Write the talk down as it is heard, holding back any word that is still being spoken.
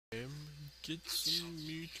Get some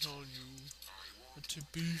meat on you. It's a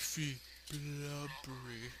beefy,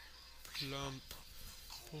 blubbery, plump,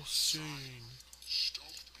 porcine.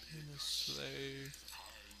 Been a slave.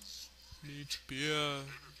 Needs beer.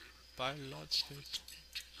 Buy lots of it.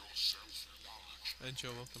 And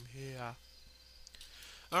you're welcome here.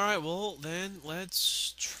 Alright, well then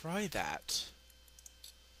let's try that.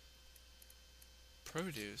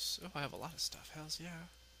 Produce. Oh, I have a lot of stuff. Hells yeah.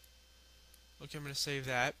 Okay, I'm gonna save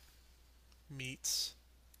that. Meats.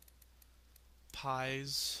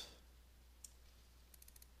 Pies.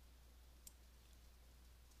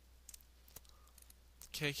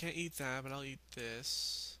 Okay, can't eat that, but I'll eat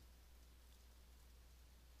this.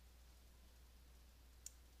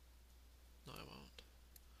 No, I won't.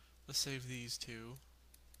 Let's save these two.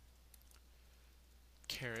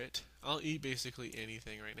 Carrot. I'll eat basically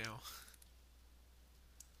anything right now.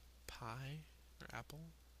 Pie or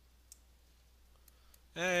apple.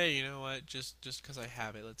 Hey, you know what? Just because I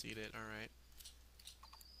have it, let's eat it. All right.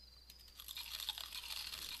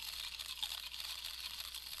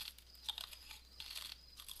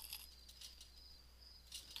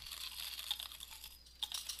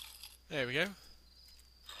 There we go.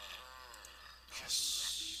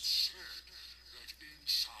 Yes.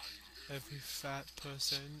 Every fat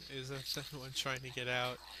person is a thin one trying to get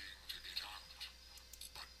out.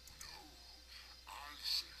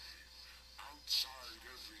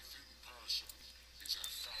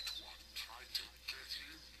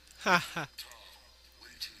 Haha.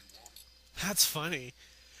 That's funny.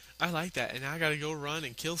 I like that. And now I gotta go run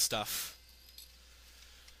and kill stuff.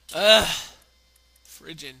 Ugh.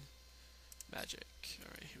 Frigin. Magic.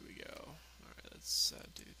 Alright, here we go. Alright, let's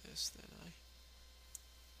do this then.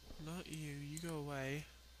 Not you. You go away.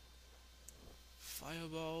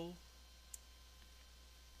 Fireball.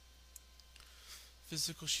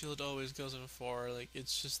 Physical shield always goes in 4. Like,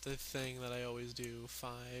 it's just the thing that I always do.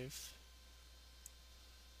 5.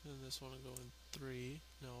 And this one will go in 3.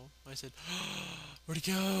 No. I said, where'd it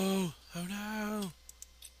go? Oh no!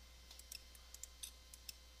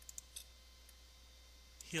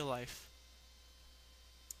 Heal life.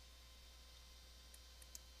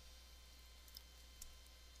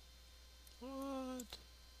 What?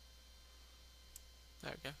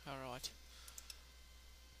 There we go. Alright.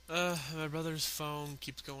 My brother's phone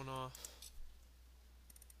keeps going off.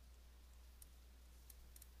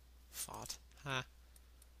 Fought. Huh.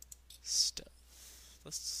 Stuff.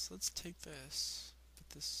 Let's take this. Put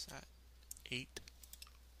this at 8.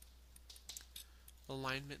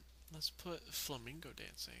 Alignment. Let's put flamingo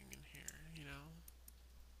dancing in here, you know.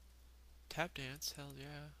 Tap dance, hell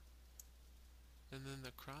yeah. And then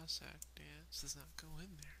the cross act dance does not go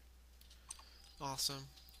in there. Awesome.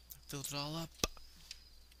 Filled it all up.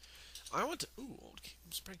 I want to. Ooh, old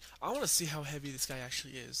King Spring. I want to see how heavy this guy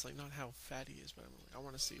actually is. Like, not how fat he is, but I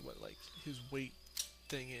want to see what, like, his weight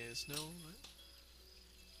thing is. No? What?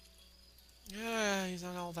 Yeah, he's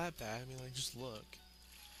not all that bad. I mean, like, just look.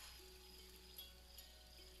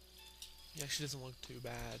 He actually doesn't look too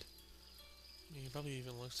bad. I mean, he probably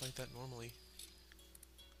even looks like that normally.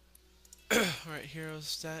 Alright, hero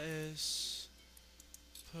status.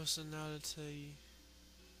 Personality.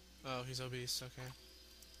 Oh, he's obese, okay.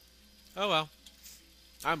 Oh well.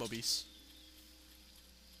 I'm obese.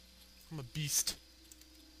 I'm a beast.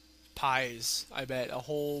 Pies, I bet. A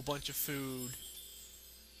whole bunch of food.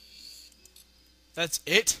 That's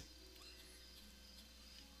it?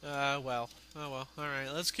 Well. Oh well.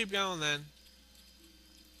 Alright, let's keep going then.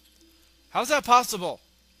 How's that possible?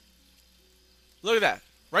 Look at that.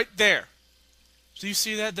 Right there. Do you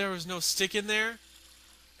see that? There was no stick in there.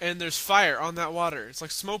 And there's fire on that water. It's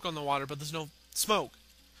like smoke on the water, but there's no smoke.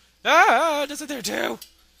 Ah, does it there too?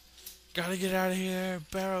 Gotta get out of here.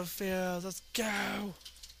 Battlefield. Let's go.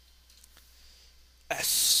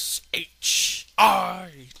 S-H-I-T.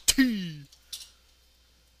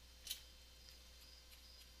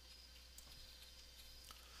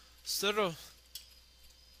 So,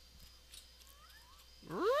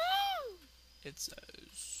 it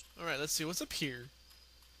says. Alright, let's see what's up here.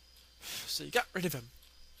 So you got rid of him.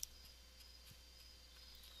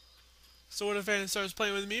 So what if Anna starts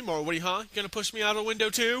playing with me more? What are you, huh? You gonna push me out a window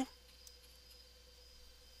too?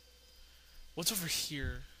 What's over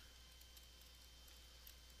here?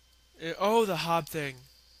 Oh, the hob thing.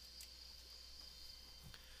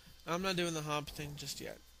 I'm not doing the hob thing just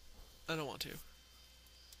yet. I don't want to.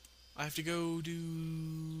 I have to go do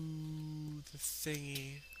the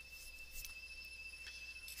thingy.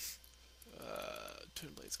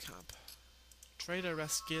 Twin Blades comp. Trader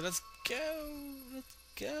rescue. Let's go. Let's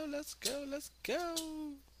go. Let's go. Let's go.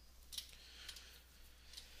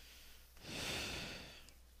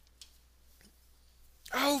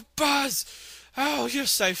 Buzz! Oh, you're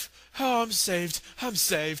safe. Oh, I'm saved. I'm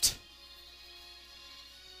saved.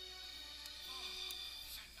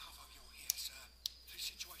 Thank God you're here, sir. The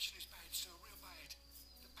situation is bad, sir, real bad.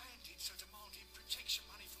 The bandits are demanding protection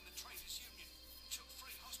money from the traders' union. Took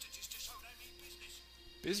 3 hostages to show they mean business.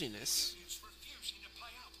 Busyness. Union's refusing to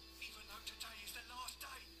pay up, even though today is the last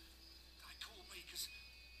day. They called me because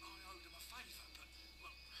I owed them a favour, but,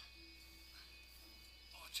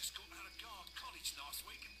 well, I just got out of guard college last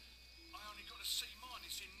week and I only got a C-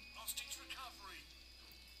 in hostage recovery.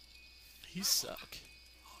 He suck.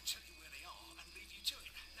 I'll tell you where they are and leave you to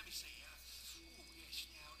it. Let me see. Oh yes,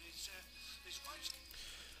 now there's waste.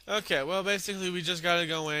 Okay, well, basically, we just gotta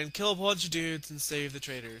go in, kill a bunch of dudes, and save the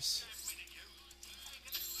traders.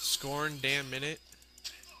 Scorn damn minute.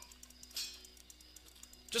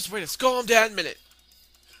 Just wait a scorn damn minute.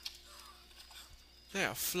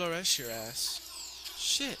 Yeah, flourish your ass.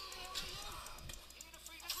 Shit.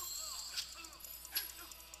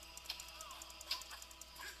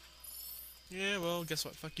 Yeah, well, guess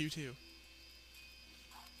what? Fuck you too.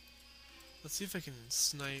 Let's see if I can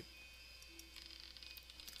snipe.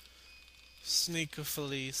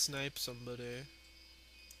 Sneakily snipe somebody.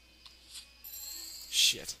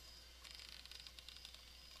 Shit.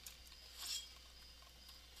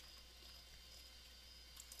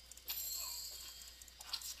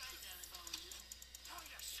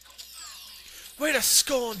 Wait a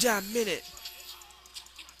scorn damn minute.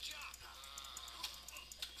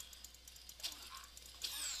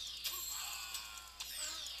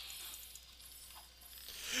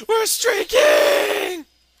 We're streaking!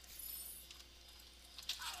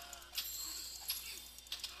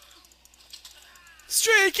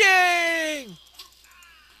 Streaking!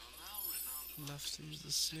 Enough to use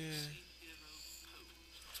the snare.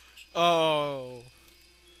 Oh,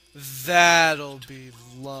 that'll be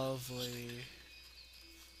lovely.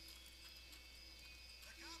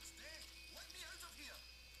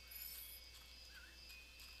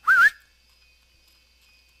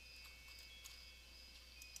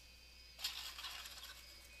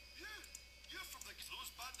 You're from the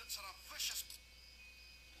those bandits are a vicious.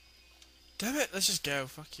 Damn it, let's just go.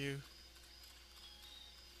 Fuck you.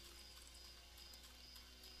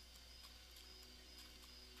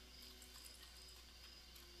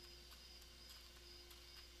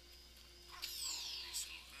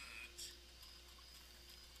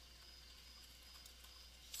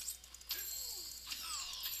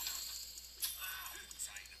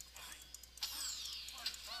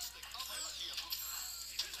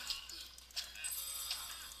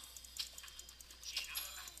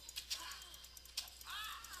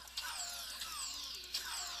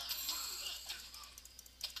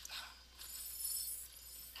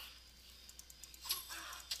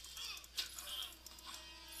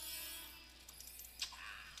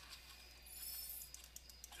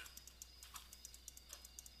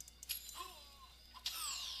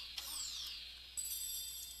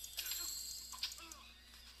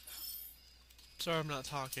 Sorry I'm not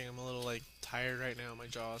talking. I'm a little, like, tired right now. My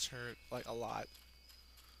jaws hurt, like, a lot.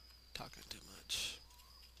 Talking too much.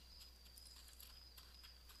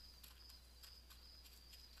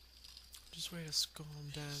 Just wait a calm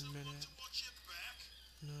down minute.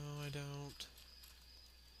 No, I don't.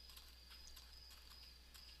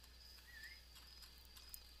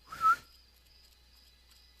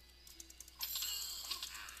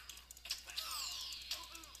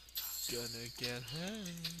 Gonna get hurt.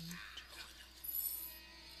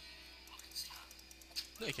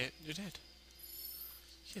 No, you can't. You're dead.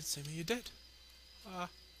 You can't say me. You're dead.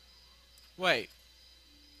 Wait.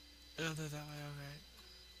 Oh, they're that way. Okay.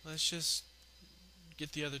 Let's just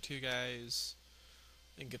get the other two guys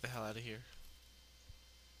and get the hell out of here.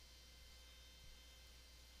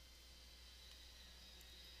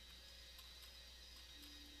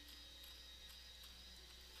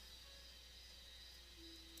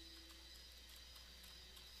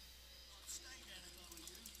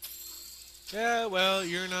 Yeah, well,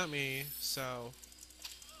 you're not me, so...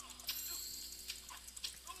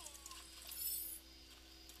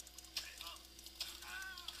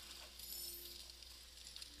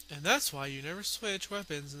 And that's why you never switch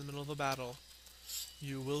weapons in the middle of a battle.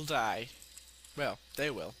 You will die. Well, they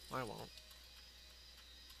will. I won't.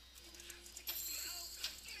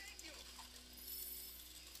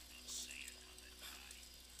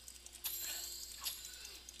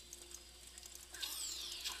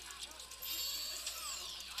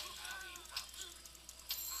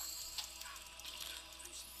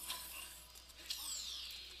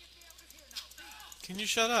 Can you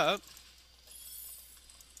shut up?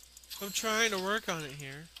 I'm trying to work on it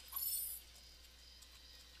here.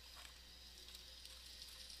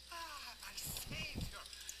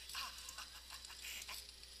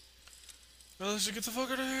 Oh, let's just get the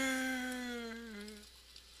fuck out of here!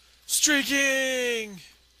 Streaking!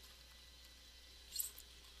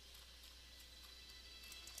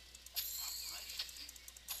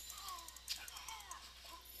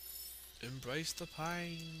 Embrace the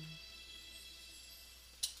pain.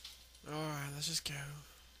 Alright, let's just go.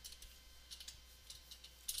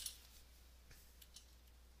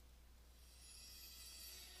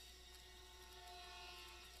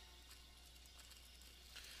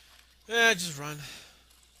 Just run.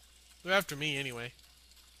 They're after me anyway.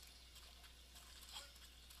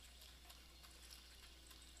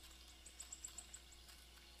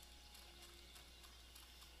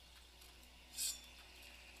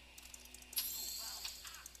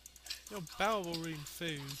 Yo, bowel eating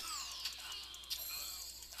food.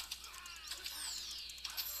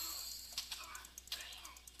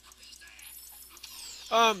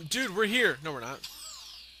 Dude, we're here. No, we're not.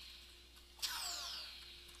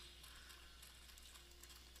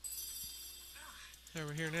 Yeah,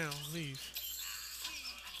 we're here now. Leave.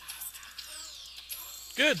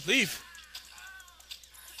 Good, leave.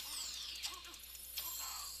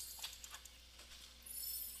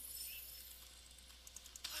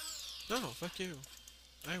 No, fuck you.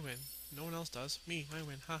 I win. No one else does. Me, I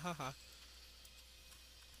win. Ha ha ha.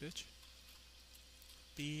 Bitch.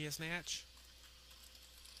 Be a snatch.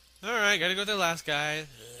 Alright, gotta go to the last guy. Ugh.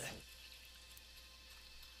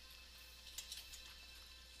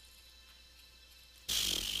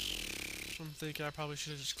 I'm thinking I probably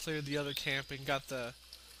should have just cleared the other camp and got the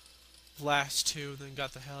last two, then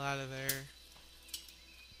got the hell out of there.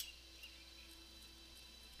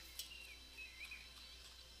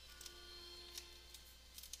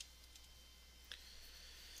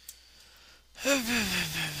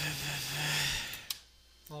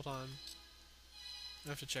 Hold on. I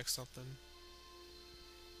have to check something.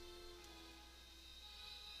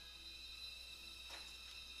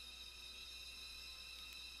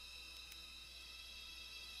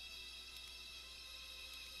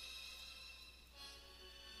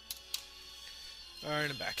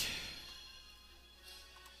 Alright, I'm back.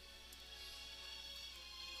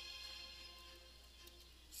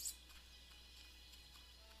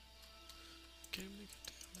 Came to get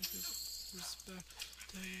down because respect,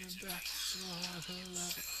 taking it back to a hardcore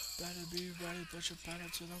level. Better be ready, put your pedal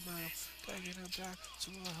to the metal. Taking it back to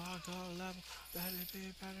a hardcore level. Better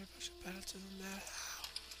be ready, put your pedal to the metal.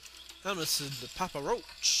 I'm listening to Papa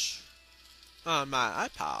Roach on my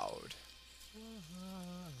iPod.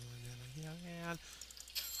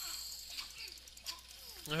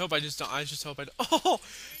 I hope I just don't. I just hope I don't. Oh!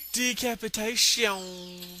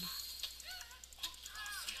 Decapitation!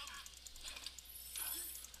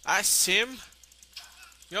 I sim.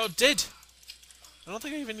 Yo, did. I don't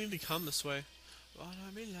think I even need to come this way.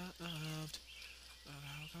 Wanna be loved. I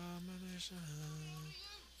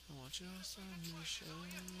want your submission.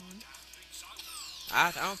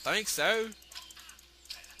 I don't think so.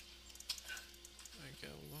 I go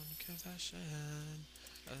one confession.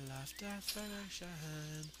 A life death relation.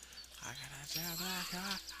 I got a jam black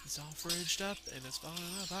eye. It's all fridged up and it's falling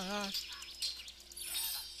apart.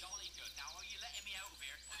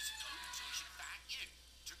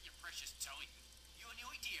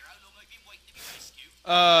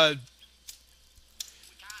 Uh,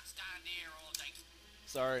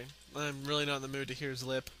 sorry. I'm really not in the mood to hear his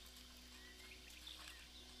lip.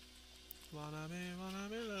 Wanna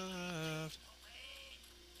be loved.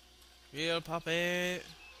 Real puppet.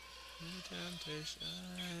 No temptation.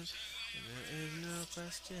 There is no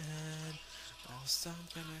question. No some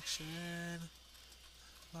connection.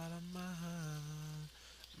 Lot of my heart.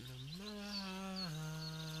 No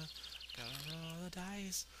matter. Gotta roll the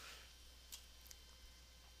dice.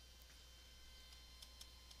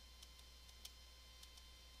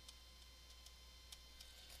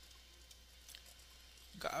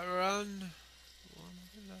 Gotta run.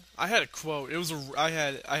 I had a quote. It was a. I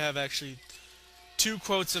have actually two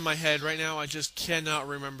quotes in my head right now. I just cannot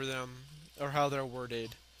remember them or how they're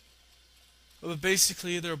worded. But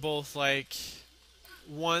basically, they're both like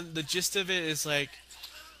one. The gist of it is like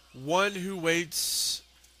one who waits.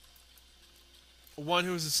 One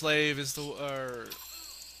who is a slave is the. Or,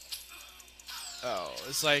 oh,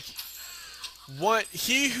 it's like one.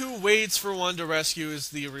 He who waits for one to rescue is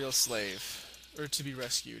the real slave, or to be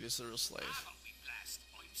rescued is the real slave.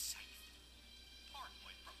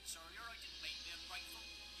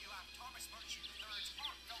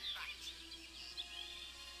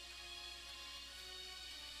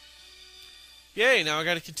 Yay, now I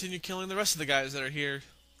gotta continue killing the rest of the guys that are here.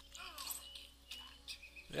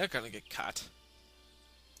 They're gonna get caught.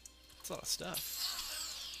 That's a lot of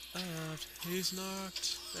stuff. He's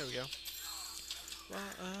knocked. There we go. Oh,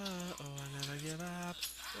 I never give up.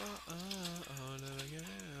 Oh, never give in.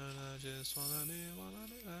 I just wanna live while I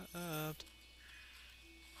left.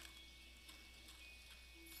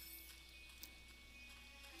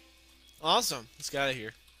 Awesome. Let's get out of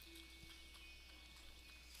here.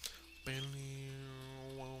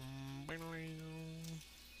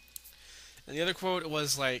 And the other quote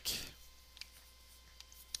was like,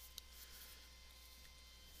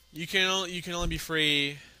 you can only be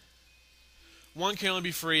free. One can only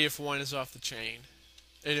be free if one is off the chain.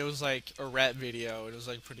 And it was like a rap video. It was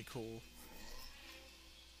like pretty cool.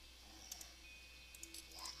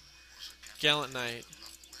 Gallant Knight.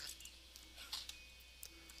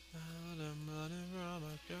 Out of money from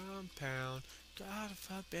a compound. God, if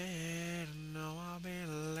I better know I've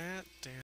been let down.